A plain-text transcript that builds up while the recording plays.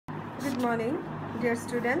Good morning, dear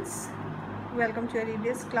students. Welcome to your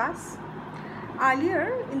EVS class.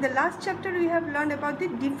 Earlier, in the last chapter, we have learned about the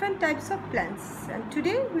different types of plants, and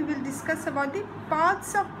today we will discuss about the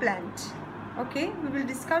parts of plant. Okay, we will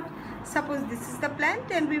discuss. Suppose this is the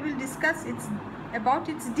plant, and we will discuss about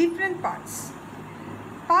its different parts.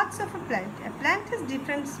 Parts of a plant. A plant has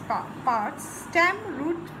different parts: stem,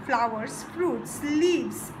 root, flowers, fruits,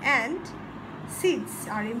 leaves, and seeds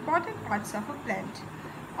are important parts of a plant.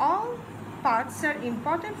 All parts are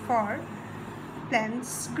important for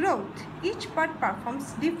plant's growth. Each part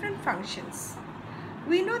performs different functions.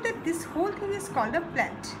 We know that this whole thing is called a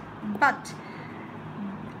plant, but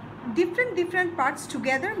different parts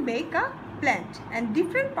together make a plant, and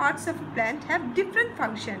different parts of a plant have different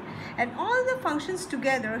function, and all the functions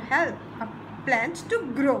together help a plant to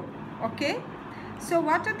grow. Okay, so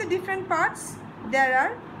what are the different parts?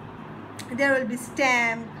 There will be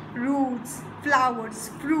stem, roots, flowers,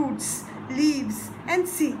 fruits, leaves, and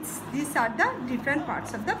seeds. These are the different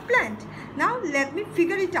parts of the plant. Now let me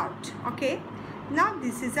figure it out. Okay, now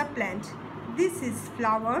this is a plant, this is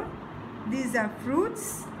flower, these are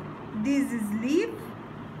fruits, this is leaf,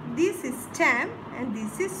 this is stem, and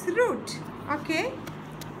this is root. Okay,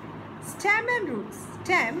 stem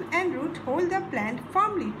and root hold the plant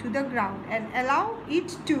firmly to the ground and allow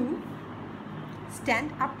it to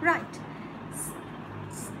stand upright.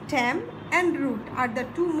 Stem and root are the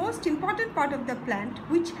two most important parts of the plant,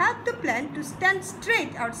 which help the plant to stand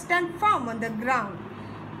straight or stand firm on the ground.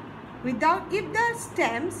 If the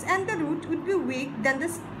stems and the root would be weak, then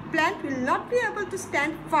the plant will not be able to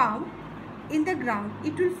stand firm in the ground.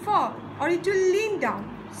 It will fall or it will lean down.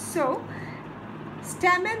 So,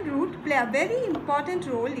 stem and root play a very important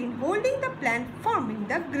role in holding the plant firm in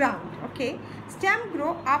the ground. Okay, stem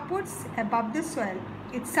grow upwards above the soil.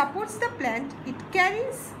 It supports the plant. It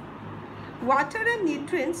carries water and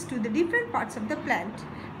nutrients to the different parts of the plant.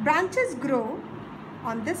 Branches grow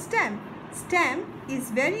on the stem. Stem is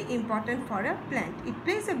very important for a plant. It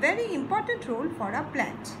plays a very important role for a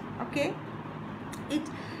plant. Okay, it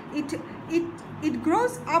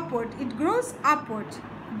grows upward. It grows upward.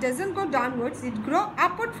 It doesn't go downwards. It grows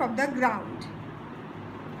upward from the ground.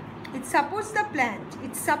 It supports the plant.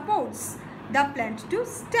 It supports the plant to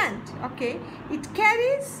stand. Okay, it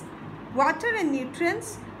carries water and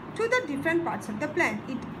nutrients to the different parts of the plant.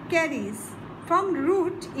 It carries from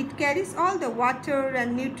root, it carries all the water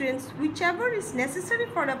and nutrients whichever is necessary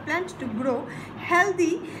for a plant to grow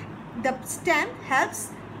healthy. The stem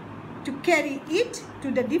helps to carry it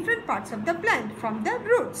to the different parts of the plant from the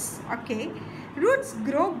roots. Okay, roots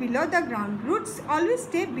grow below the ground. Roots always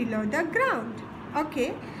stay below the ground.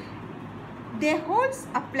 Okay, they hold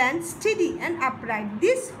a plant steady and upright.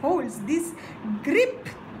 This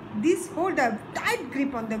hold a tight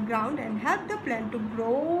grip on the ground and help the plant to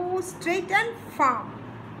grow straight and firm.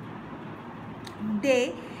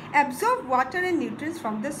 They absorb water and nutrients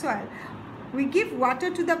from the soil. We give water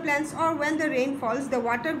to the plants, or when the rain falls, the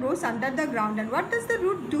water goes under the ground. And what does the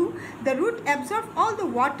root do? The root absorbs all the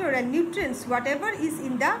water and nutrients, whatever is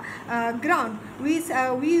in the ground. We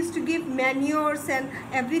used to give manures and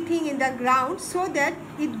everything in the ground so that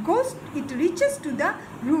it reaches to the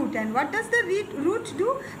root. And what does the root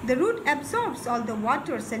do? The root absorbs all the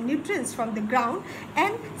waters and nutrients from the ground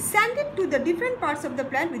and send it to the different parts of the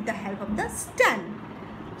plant with the help of the stem.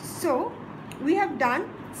 So we have done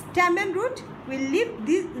stem and root. We'll leave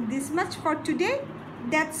this much for today.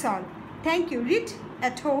 That's all. Thank you. Read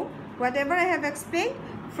at home whatever I have explained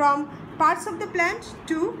from parts of the plant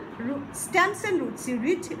to stems and roots. You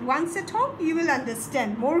read once at home, you will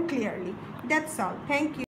understand more clearly. That's all. Thank you.